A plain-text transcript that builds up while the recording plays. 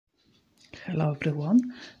Hello everyone,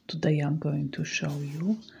 today I'm going to show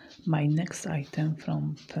you my next item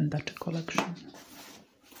from Fendace collection.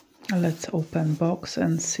 Let's open box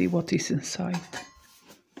and see what is inside.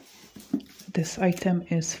 This item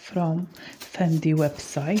is from Fendi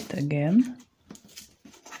website again.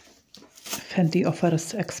 Fendi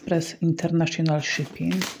offers express international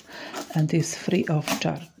shipping and is free of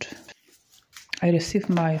charge. I received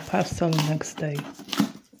my parcel next day.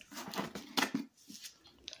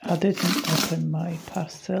 I didn't open my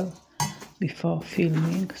parcel before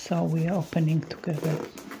filming, so we are opening together.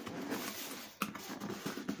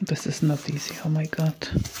 This is not easy, oh my god.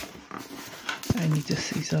 I need the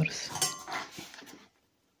scissors.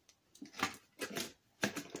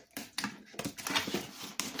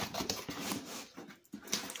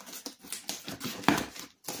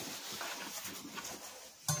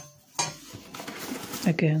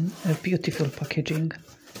 Again, a beautiful packaging.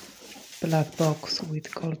 Black box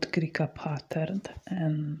with gold Greeka pattern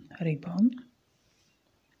and ribbon.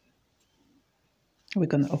 We're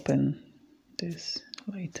gonna open this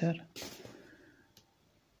later.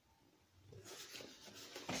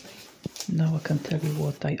 Now I can tell you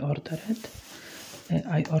what I ordered.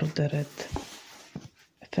 I ordered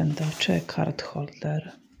Fendace card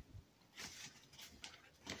holder.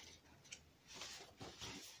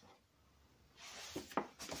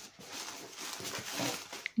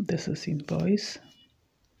 This is invoice.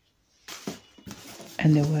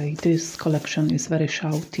 Anyway, this collection is very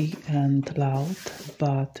shouty and loud,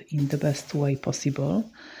 but in the best way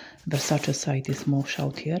possible. Versace side is more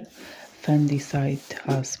shoutier. Fendi side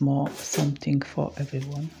has more something for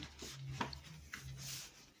everyone.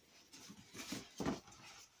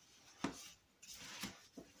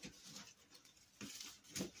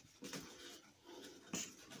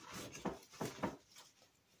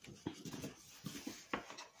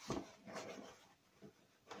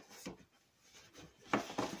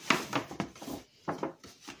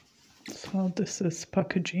 So this is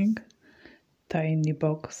packaging, tiny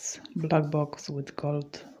box, black box with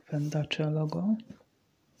gold Fendace logo.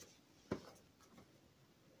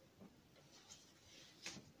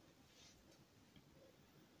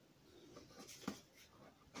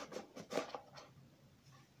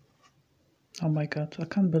 Oh my god, I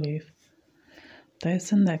can't believe.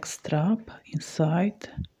 There's a neck strap inside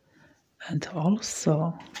and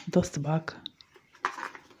also dust bag.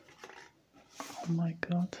 Oh my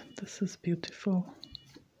god, this is beautiful.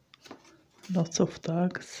 Lots of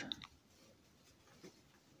tags.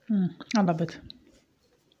 I love it.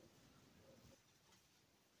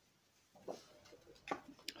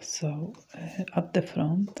 So at the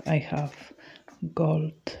front I have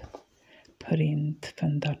gold print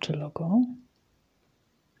Fendace logo.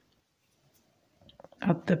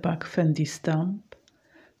 At the back Fendi stamp,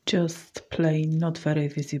 just plain, not very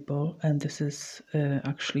visible, and this is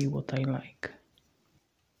actually what I like.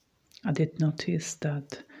 I did notice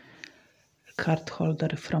that card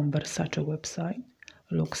holder from Versace website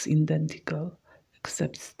looks identical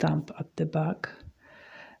except stamp at the back.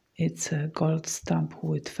 It's a gold stamp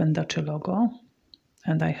with Fendace logo,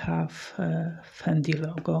 and I have Fendi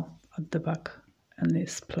logo at the back, and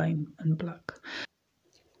it's plain and black.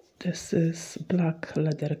 This is black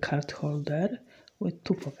leather card holder with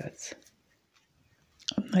two pockets.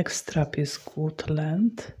 Next strap is good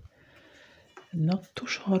length, not too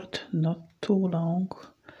short, not too long,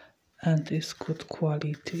 and is good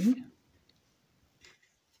quality.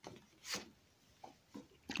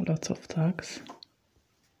 Lots of tags.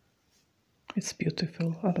 It's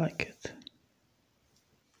beautiful, I like it.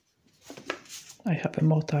 I have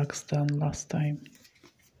more tags than last time.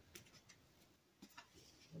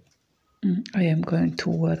 I am going to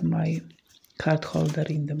wear my card holder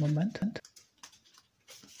in the moment.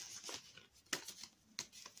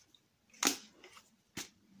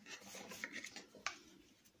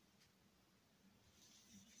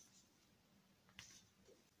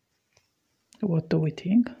 What do we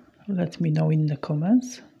think? Let me know in the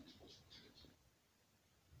comments.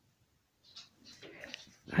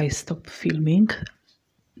 I stopped filming,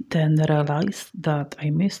 then realized that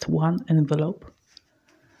I missed one envelope.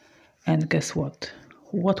 And guess what?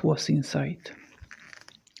 What was inside?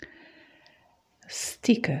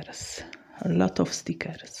 Stickers. A lot of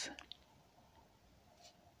stickers.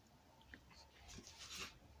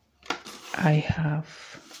 I have,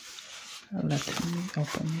 let me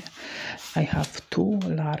open here. I have two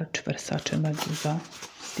large Versace Medusa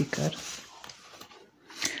stickers.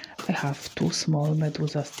 I have two small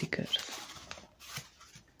Medusa stickers.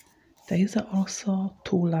 There is also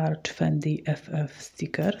two large Fendi FF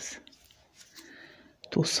stickers,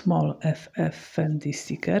 two small FF Fendi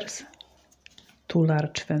stickers, 2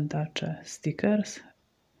 large Fendace stickers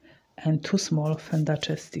and 2 small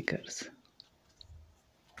Fendace stickers.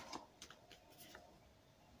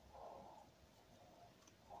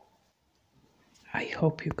 I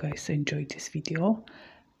hope you guys enjoyed this video,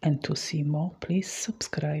 and to see more, please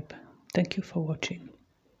subscribe. Thank you for watching.